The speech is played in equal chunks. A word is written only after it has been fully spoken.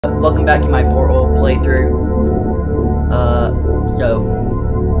Welcome back to my Portal playthrough.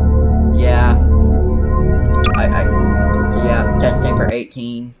 Testing for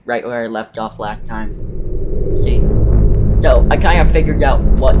 18, right where I left off last time. See? So, I kind of figured out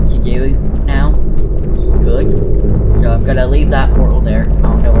what to do now, which is good. So, I'm gonna leave that portal there. I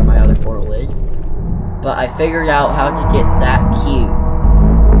don't know where my other portal is. But I figured out how to get that cube.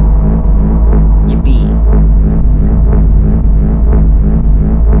 Yippee.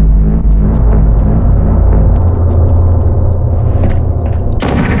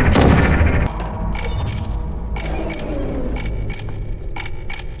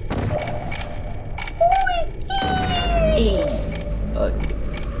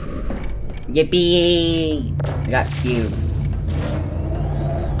 Yippee! I got cube.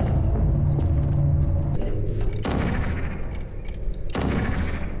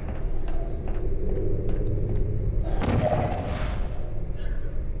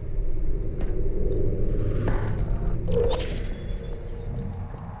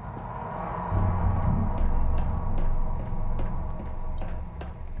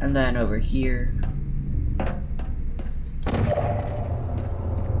 And then over here.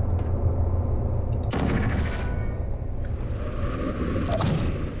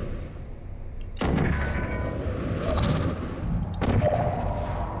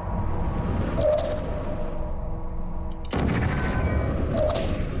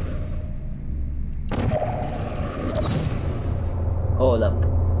 Hold up.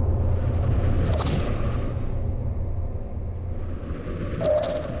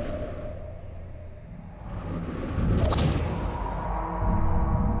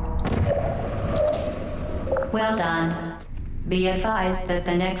 Well done. Be advised that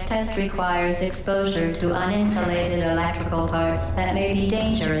the next test requires exposure to uninsulated electrical parts that may be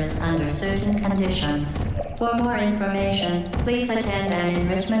dangerous under certain conditions. For more information, please attend an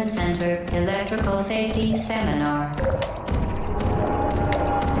Enrichment Center Electrical Safety Seminar.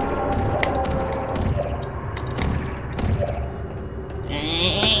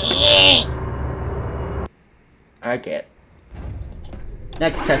 Okay.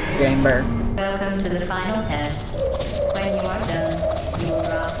 Next test chamber. Welcome to the final test. When you are done, you will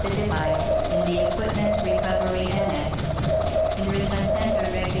drop the device in the Equipment Recovery Annex. Enrichment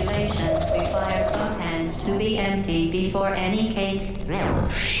Center regulations require both hands to be empty before any cake.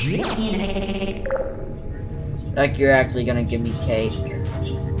 Like you're actually gonna give me cake.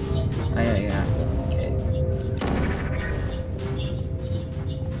 I know you're not gonna give me cake.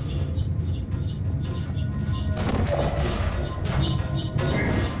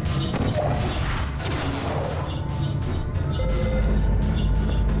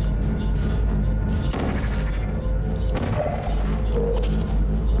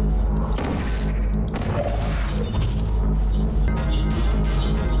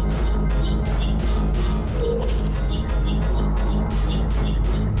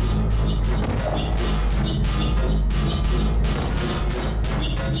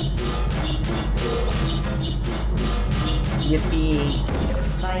 Yippee.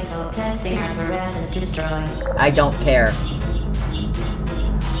 Vital testing apparatus destroyed. I don't care.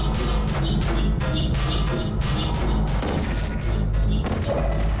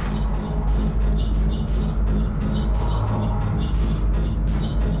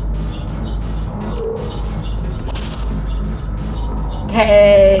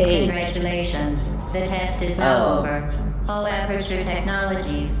 Hey! Congratulations. The test is now over. All Aperture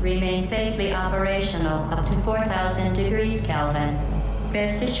technologies remain safely operational up to 4,000 degrees Kelvin.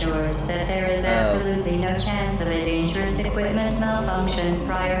 Rest assured that there is absolutely no chance of a dangerous equipment malfunction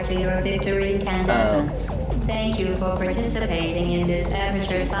prior to your victory incandescence. Thank you for participating in this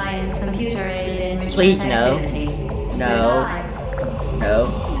Aperture Science computer-aided enrichment activity. No. No.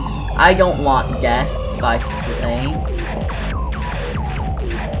 I don't want death by playing.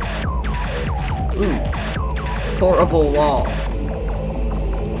 Ooh. Horrible wall.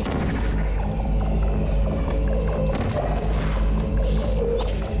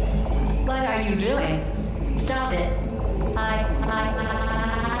 What are you doing? Stop it.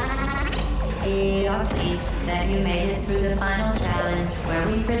 We are pleased that you made it through the final challenge where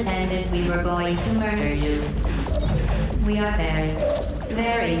we pretended we were going to murder you. We are very,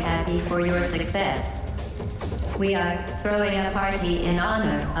 very happy for your success. We are throwing a party in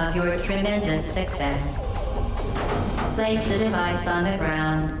honor of your tremendous success. Place the device on the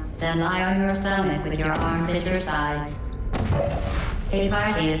ground, then lie on your stomach with your arms at your sides. A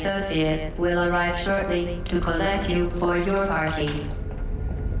party associate will arrive shortly to collect you for your party.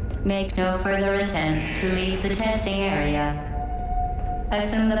 Make no further attempt to leave the testing area.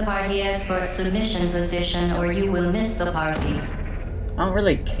 Assume the party escort submission position or you will miss the party. don't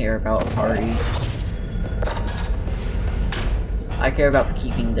really care about a party. I care about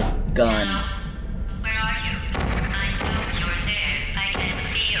keeping this gun. Hello? Where are you? I know you're there. I can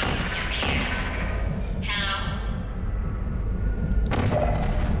feel you here. Hello?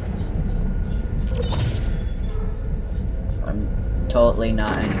 I'm totally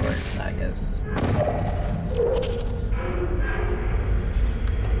not anywhere that goes.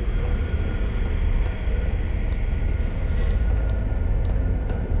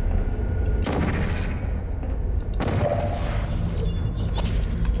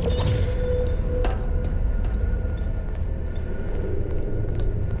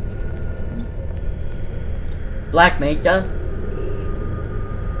 Black Mesa?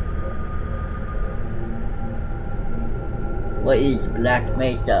 What is Black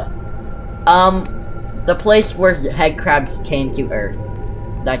Mesa? The place where head crabs came to Earth.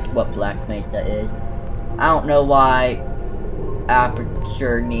 That's what Black Mesa is. I don't know why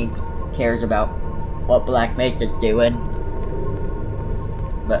Aperture cares about what Black Mesa's doing.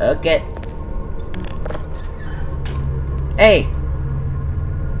 But okay. Hey!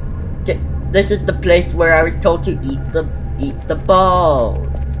 This is the place where I was told to eat the ball.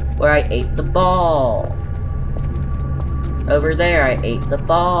 Where I ate the ball. Over there, I ate the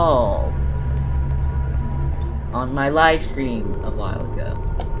ball. On my live stream a while ago.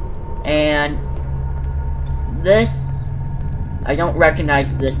 And this, I don't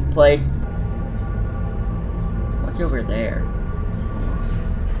recognize this place. What's over there?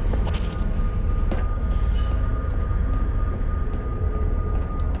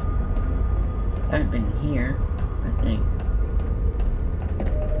 I haven't been here, I think.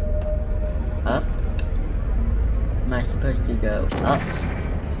 Up? Am I supposed to go up?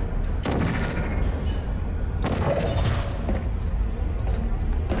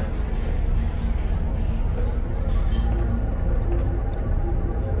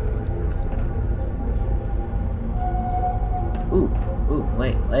 Ooh,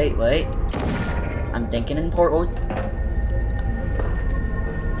 wait. I'm thinking in portals.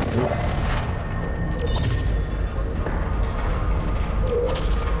 Ooh.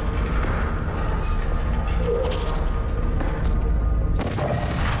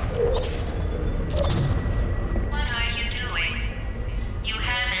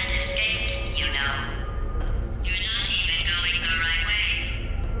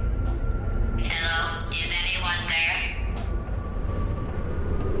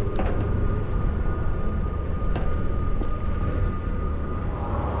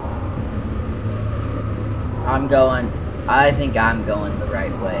 I think I'm going the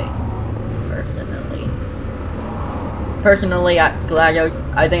right way, personally.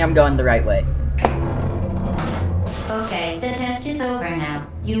 GLaDOS, I think I'm going the right way. Okay, the test is over now.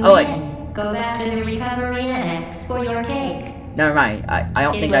 You win. Go back to the recovery annex for your cake. Never mind, I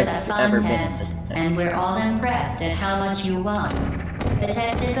don't think I've ever been in this test, test. And we're all impressed at how much you won. The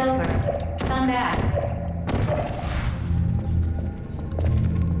test is over. Come back.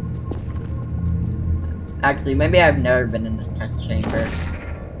 Actually, maybe I've never been in this test chamber.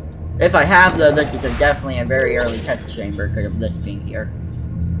 If I have, though, this is definitely a very early test chamber because of this being here.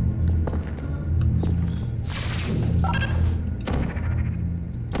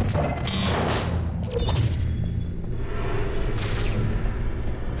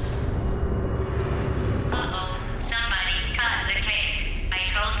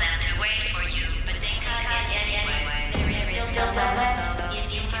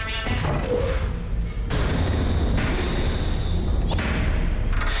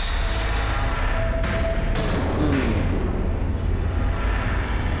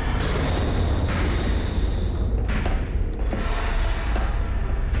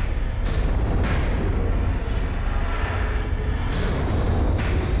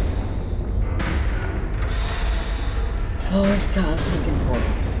 Oh, stop thinking portals.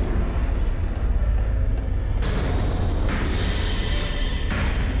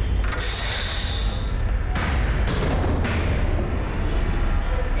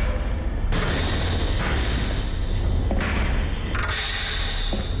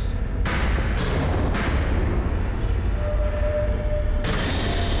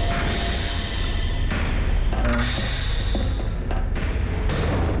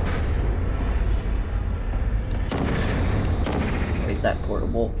 That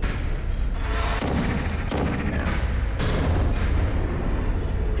portable. No.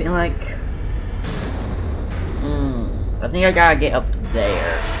 I feel like I think I gotta get up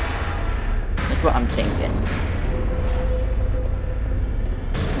there. That's what I'm thinking.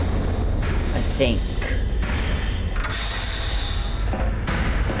 I think.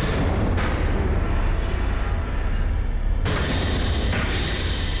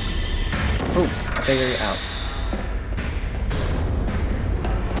 Oh, I figured it out.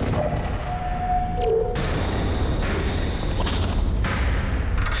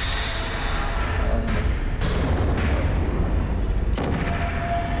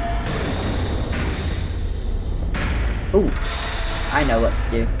 Oh, I know what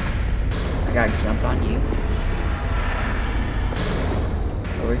to do. I gotta jump on you.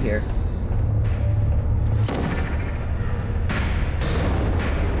 Over here.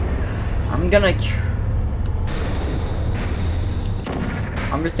 I'm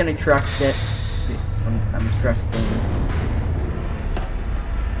just gonna trust it. I'm trusting.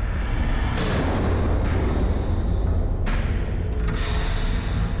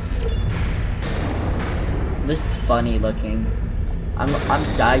 This is funny looking. I'm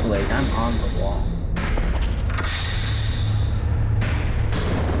sideways. I'm on the wall.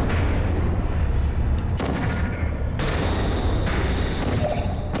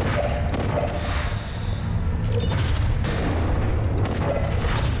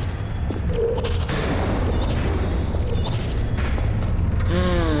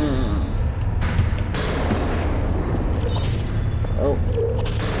 Oh.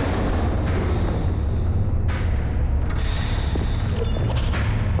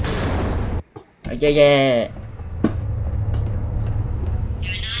 Yeah.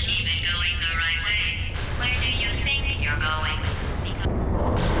 You're not even going the right way. Where do you think you're going?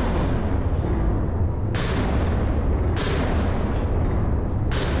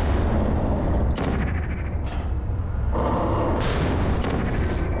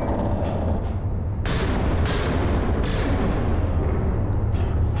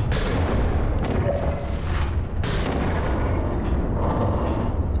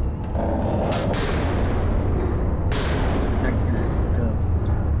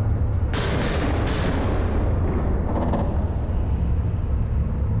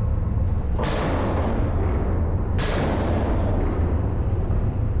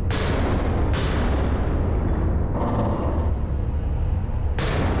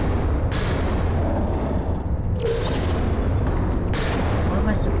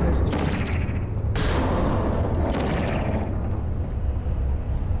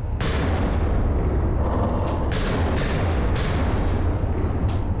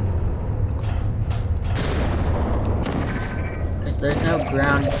 There's no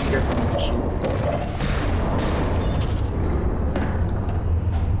ground here for me to shoot.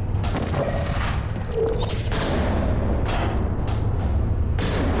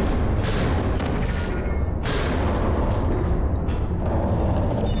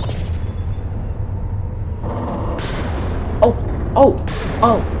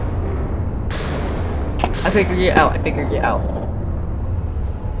 Oh! I figured it out.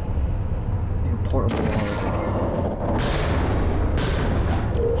 Your portable wall over here.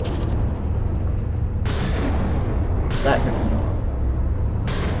 That could be.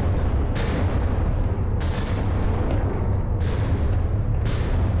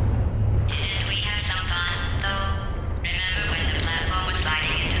 Didn't we have some fun, though? Remember when the platform was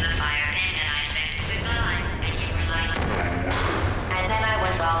sliding into the fire pit and I said goodbye, and you were like... And then I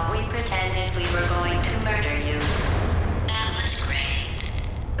was all, we pretended we were going to murder you. That was great.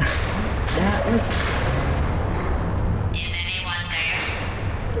 That was... Is anyone there?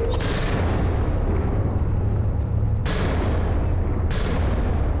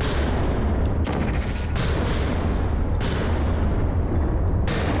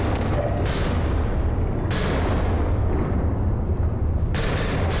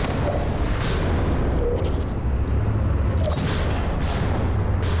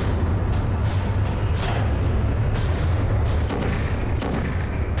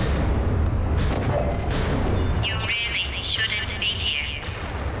 You really shouldn't be here.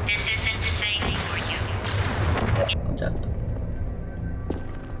 This isn't safe for you. Hold up.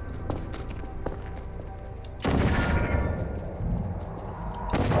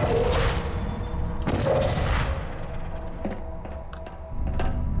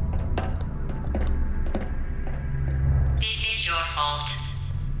 This is your fault.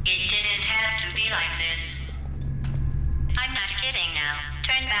 It didn't have to be like this. I'm not kidding now.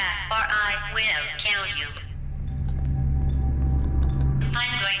 Turn back or I will kill you.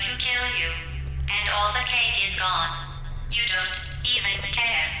 I'm going to kill you. And all the cake is gone. You don't even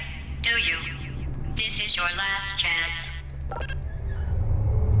care, do you? This is your last chance.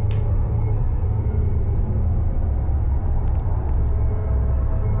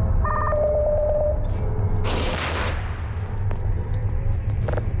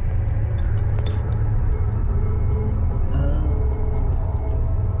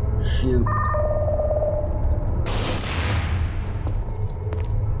 Shoot.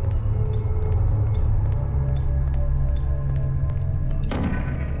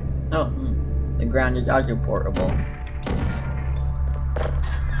 and it's also portable.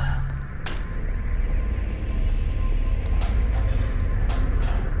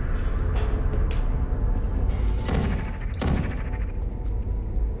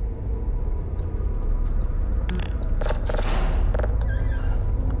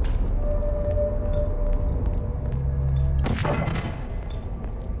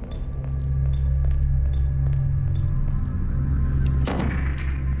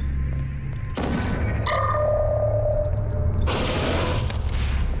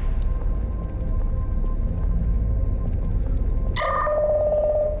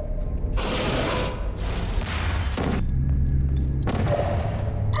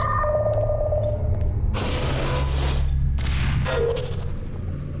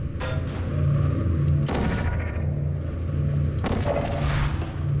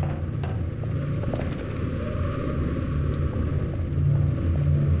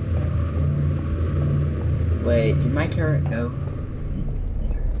 Wait, did my carrot go in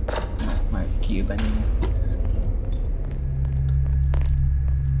there? My cube, I mean.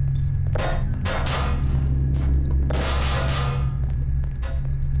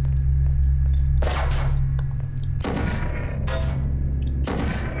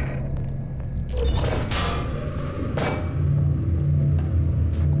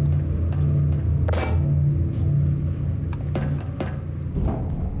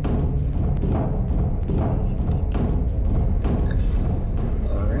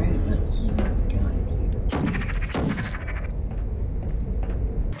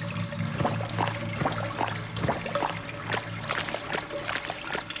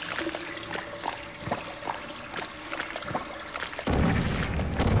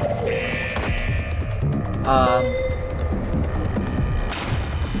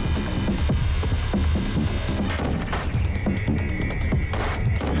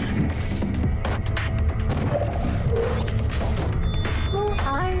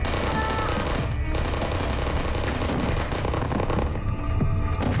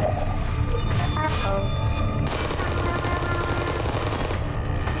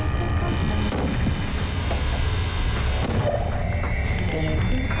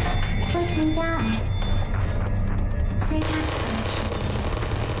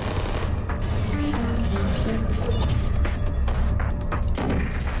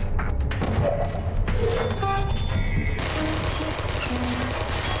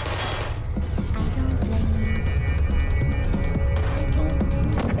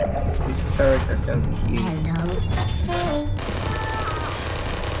 Birds are so cute. Hello. Hey.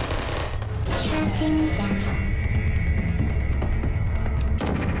 Shutting down.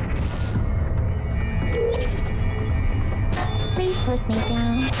 Please put me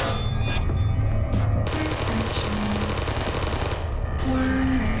down.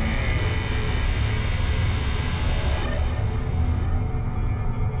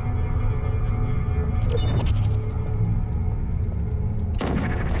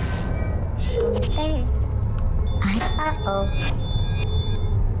 Who's there? Uh-oh.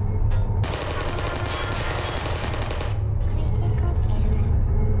 Critical error.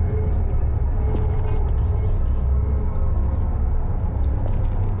 Activated.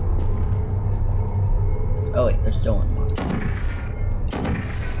 Oh wait, there's still one more.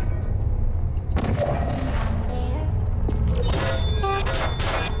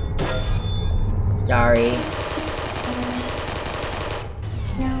 Sorry.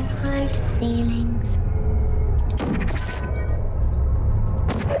 No hard feelings.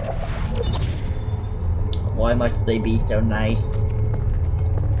 Why must they be so nice?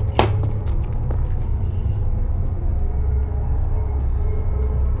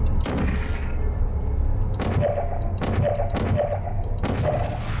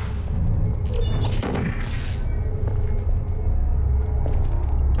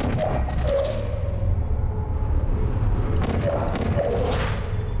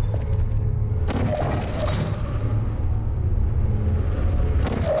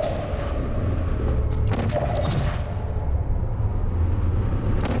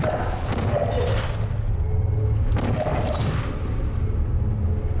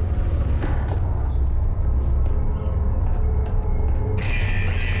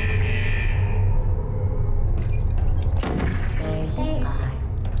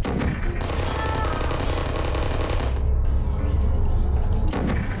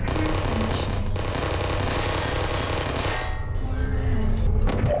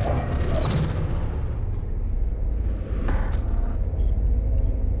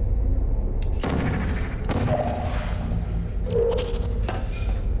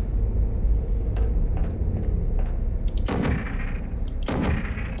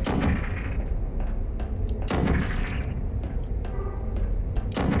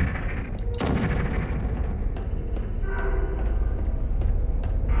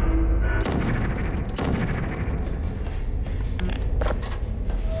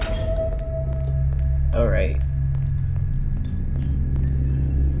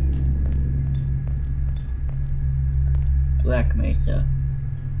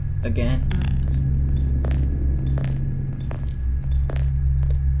 again.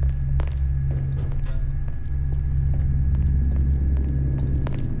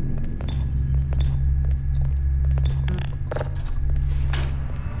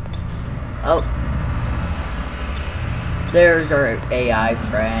 Oh. There's our AI's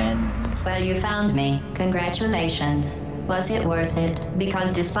friend. Well, you found me. Congratulations. Was it worth it?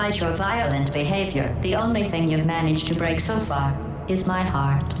 Because despite your violent behavior, the only thing you've managed to break so far is my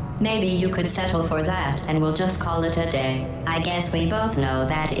heart. Maybe you could settle for that, and we'll just call it a day. I guess we both know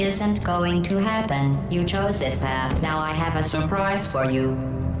that isn't going to happen. You chose this path. Now I have a surprise for you.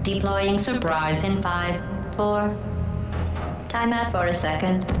 Deploying surprise in 5, 4... Time out for a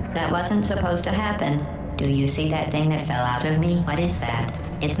second. That wasn't supposed to happen. Do you see that thing that fell out of me? What is that?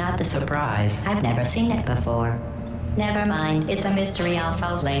 It's not the surprise. I've never seen it before. Never mind. It's a mystery I'll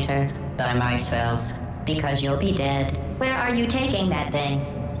solve later. By myself. Because you'll be dead. Where are you taking that thing?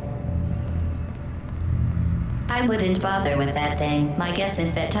 I wouldn't bother with that thing. My guess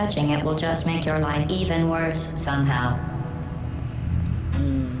is that touching it will just make your life even worse, somehow.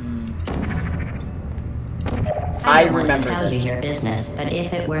 I don't want to tell you your business, but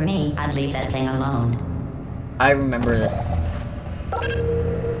if it were me, I'd leave that thing alone. I remember this.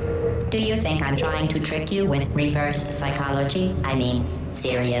 Do you think I'm trying to trick you with reverse psychology? I mean,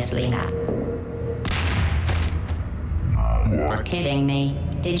 seriously now. You're kidding me.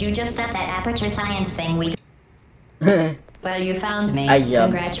 Did you just set that aperture science thing we... Well, you found me.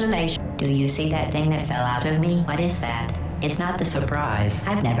 Congratulations. Do you see that thing that fell out of me? What is that? It's not the surprise.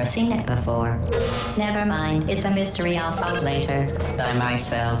 I've never seen it before. Never mind. It's a mystery I'll solve later. By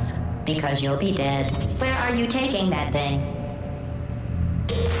myself. Because you'll be dead. Where are you taking that thing?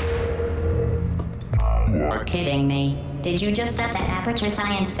 You're kidding me. Did you just set that aperture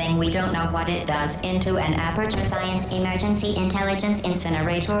science thing we don't know what it does into an aperture science emergency intelligence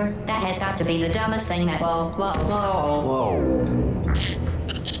incinerator? That has got to be the dumbest thing that... Whoa.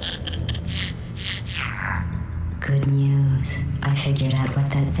 Good news. I figured out what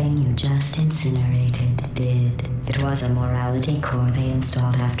that thing you just incinerated did. It was a morality core they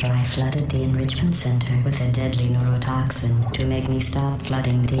installed after I flooded the enrichment center with a deadly neurotoxin to make me stop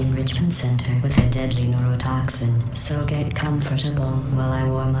flooding the enrichment center with a deadly neurotoxin. So get comfortable while I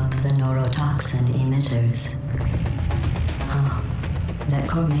warm up the neurotoxin emitters. Oh, that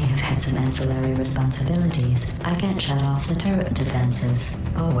core may have had some ancillary responsibilities. I can't shut off the turret defenses.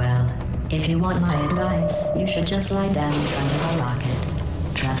 Oh well. If you want my advice, you should just lie down in front of a rocket.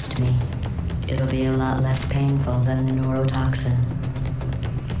 Trust me, it'll be a lot less painful than the neurotoxin.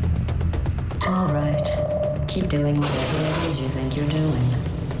 Alright, keep doing whatever it is you think you're doing.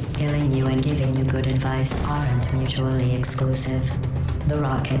 Killing you and giving you good advice aren't mutually exclusive. The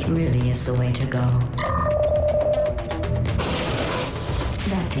rocket really is the way to go.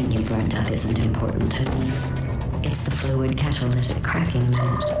 That thing you burned up isn't important to me. It's the fluid catalytic cracking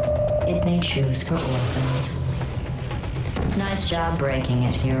unit. It made shoes for orphans. Nice job breaking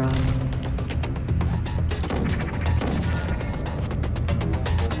it, hero.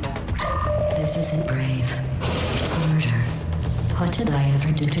 This isn't brave. It's murder. What did I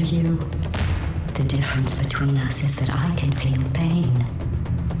ever do to you? The difference between us is that I can feel pain.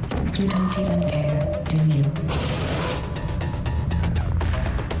 You don't even care, do you?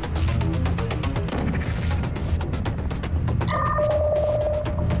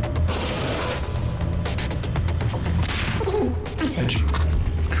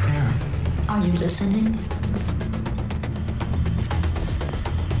 Are you listening?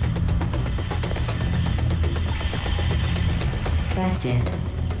 That's it.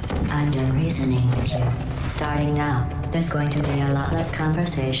 I'm done reasoning with you. Starting now, there's going to be a lot less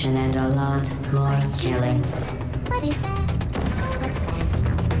conversation and a lot more killing. What is that? What's that?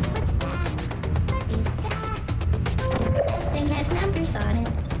 What's that? What is that? This thing has numbers on it.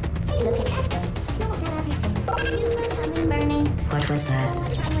 Hey, look at that. No, not everything. You saw something burning. What was that?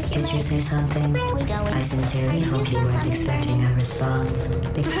 Did you say something? Where are we going? I sincerely hope you weren't expecting a response.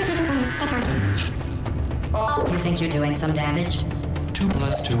 Oh, you think you're doing some damage? 2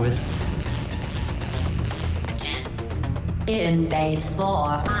 + 2 is... In base 4,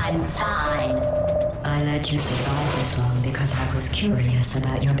 I'm fine. I let you survive this long because I was curious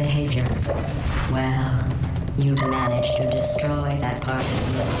about your behavior. Well, you've managed to destroy that part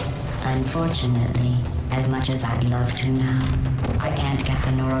of me. Unfortunately, as much as I'd love to now, I can't get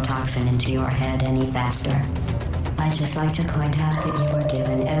the neurotoxin into your head any faster. I'd just like to point out that you were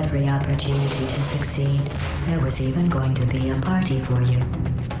given every opportunity to succeed. There was even going to be a party for you.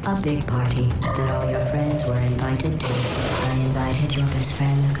 A big party that all your friends were invited to. I invited your best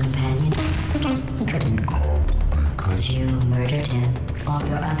friend, the companion, because he couldn't go. 'Cause you murdered him. All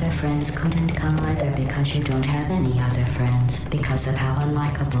your other friends couldn't come either because you don't have any other friends because of how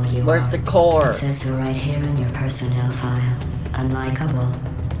unlikable you Where's are. the core? It says so right here in your personnel file. Unlikable.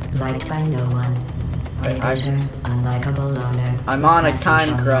 Liked by no one. A bitter, unlikable loner. I'm whose on a message time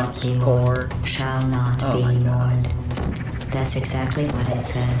shall not crunch be core. mourned, shall not Oh be my God. mourned. That's exactly what it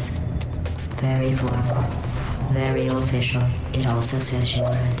says. Very formal. Very official. It also says you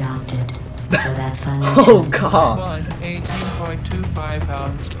were adopted. So that's funny. Oh too. God. 18.25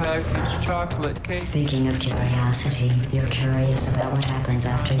 ounce packaged chocolate cake. Speaking of curiosity, you're curious about what happens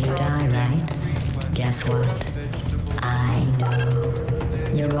after you die, right? Guess what? I know.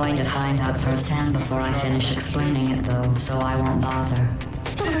 You're going to find out firsthand before I finish explaining it, though, so I won't bother.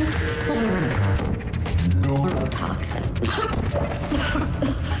 Neurotoxin.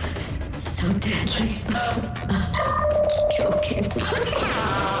 So deadly. Joking.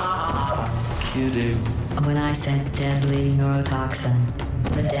 Kidding. When I said deadly neurotoxin,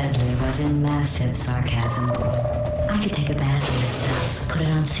 the deadly was in massive sarcasm. I could take a bath in this stuff, put it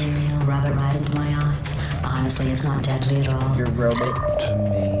on cereal, rub it right into my eyes. Honestly, it's not deadly at all. You're a robot. To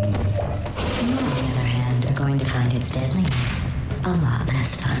me. You, on the other hand, are going to find its deadliness a lot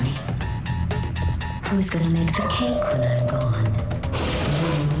less funny. Who's gonna make the cake when I'm gone?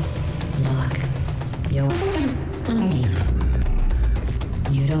 You. Look.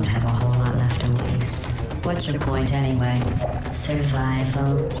 You don't have a whole lot left to waste. What's your point anyway?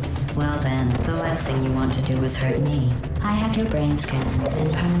 Survival. Well then, the last thing you want to do is hurt me. I have your brain scanned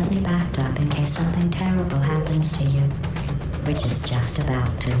and permanently backed up in case something terrible happens to you. Which is just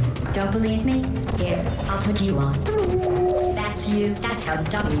about to. Don't believe me? Here, I'll put you on. That's you. That's how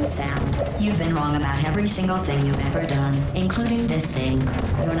dumb you sound. You've been wrong about every single thing you've ever done, including this thing.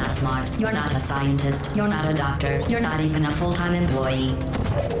 You're not smart. You're not a scientist. You're not a doctor. You're not even a full-time employee.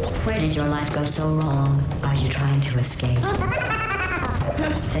 Where did your life go so wrong? Are you trying to escape?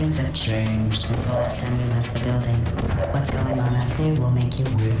 Things have changed since the last time you left the building. What's going on up there will make you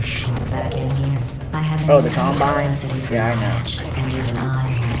wish you were back in here. I have Oh, the combine? capacity for Yeah, I know. knowledge, and even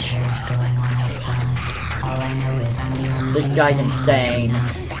I'm not sure what's going on outside. All I know is I'm the only This thing guy's standing insane. between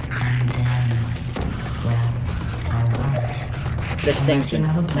us and them. Well, I was. This thing's Unless you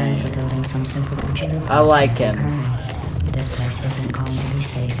have a plan for insane. building some simple computer. I like him. Currently, this place isn't going to be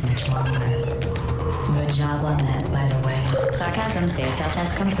safe much longer. Good job on that, by the way. Sarcasm, here,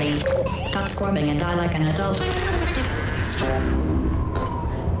 self-test complete. Stop squirming and die like an adult.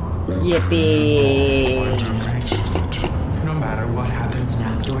 Yippee! No matter what happens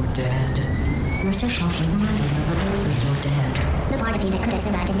now, you're dead. You're still shocking. I never believe you're dead. The part of you that could have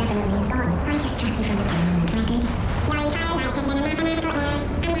survived indefinitely is gone. I just struck you from the permanent record. Your entire life has been a mathematical error.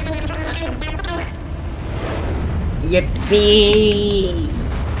 A mathematical error. Yippee!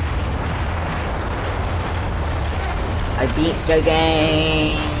 I beat the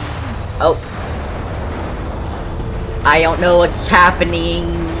game. Oh. I don't know what's happening.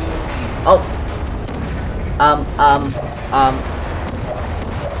 Oh.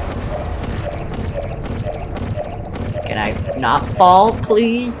 Can I not fall,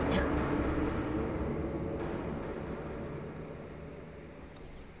 please?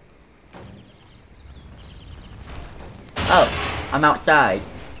 Oh, I'm outside.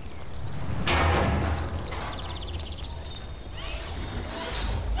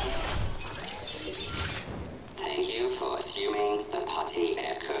 Thank you for assuming the Potty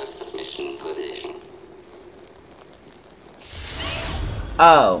Aircode submission position.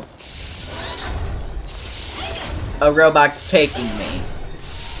 Oh. A robot's taking me.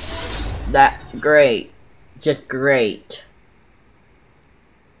 That great. Just great.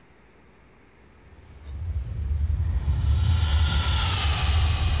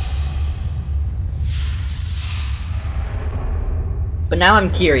 But now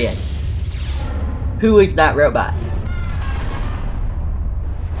I'm curious. Who is that robot?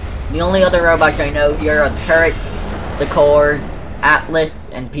 The only other robots I know here are the turrets, the cores, Atlas,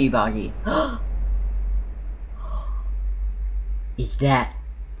 and Peabody. Is that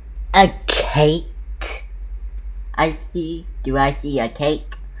a cake? I see. Do I see a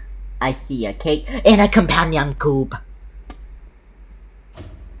cake? I see a cake and a companion cube.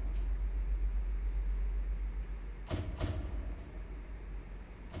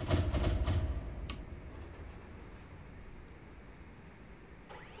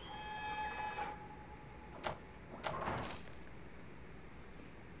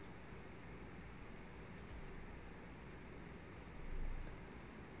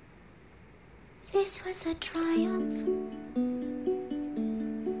 This was a triumph.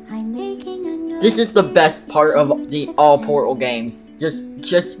 I'm making a note. This is the best part of the all Portal games.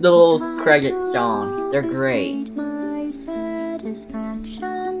 Just the little credit song. They're great. My satisfaction.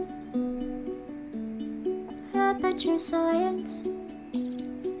 revolution. Aperture science.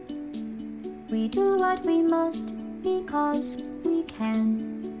 We do what we must because we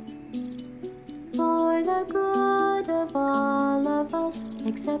can. For the good of all of us,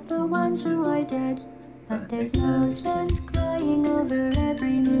 except the ones who are dead. But there's no sense crying over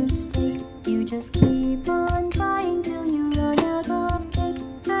every mistake. You just keep on trying till you run out of cake.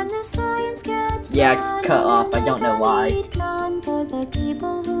 And the science gets Yeah, it's cut off. I don't know why. done for the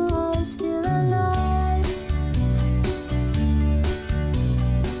people who are still alive.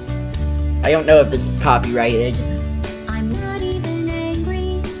 I don't know if this is copyrighted. I'm not even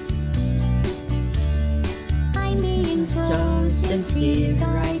angry. I'm being so sincere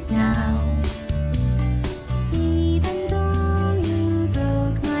right now. Even though you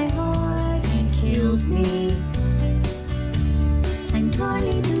broke my heart and killed me, and tore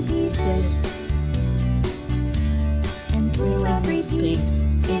me to pieces, and threw every piece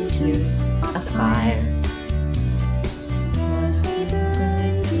into a fire. As they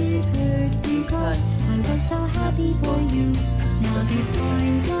burned, it hurt because I was so happy for you. Now these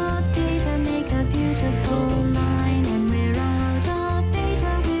points of data make a beautiful line, and we're out of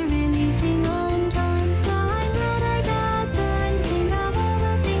data, we're releasing on time. So I'm glad I got burned. Think of all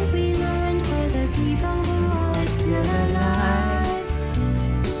the things we learned for the people who are still alive.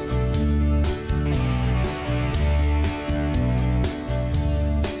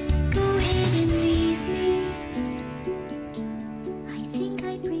 Go ahead and leave me. I think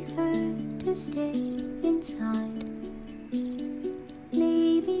I prefer to stay inside.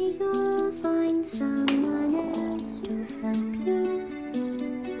 Maybe you'll find someone else to help you.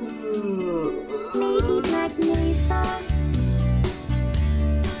 Maybe Black Mesa.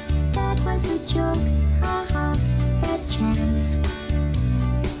 That was a joke, haha, that chance.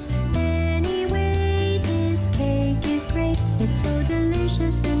 Anyway, this cake is great. It's so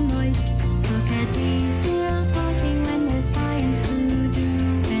delicious and moist. Look at me still talking when there's science to do.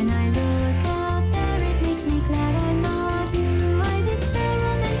 When I look out there, it makes me glad I'm not you. I've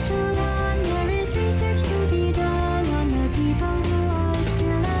experiments to run. There is research to be done on the people who are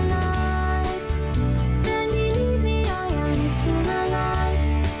still alive. And believe me, I am still alive.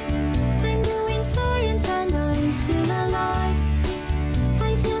 I'm doing science and I'm still alive.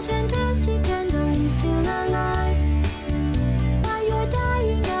 I feel fantastic and I'm still alive. While you're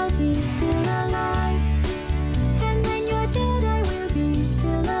dying, I'll be still alive. And when you're dead, I will be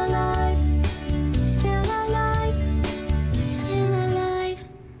still alive. Still alive. Still alive.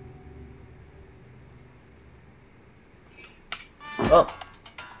 Oh.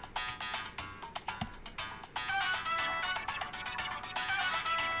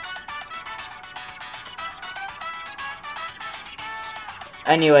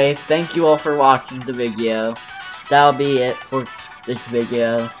 Anyway, thank you all for watching the video. That'll be it for this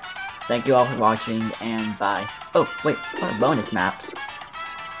video. Thank you all for watching, and bye. Oh, wait, what are bonus maps?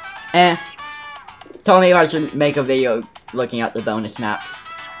 Tell me if I should make a video looking at the bonus maps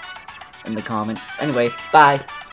in the comments. Anyway, bye.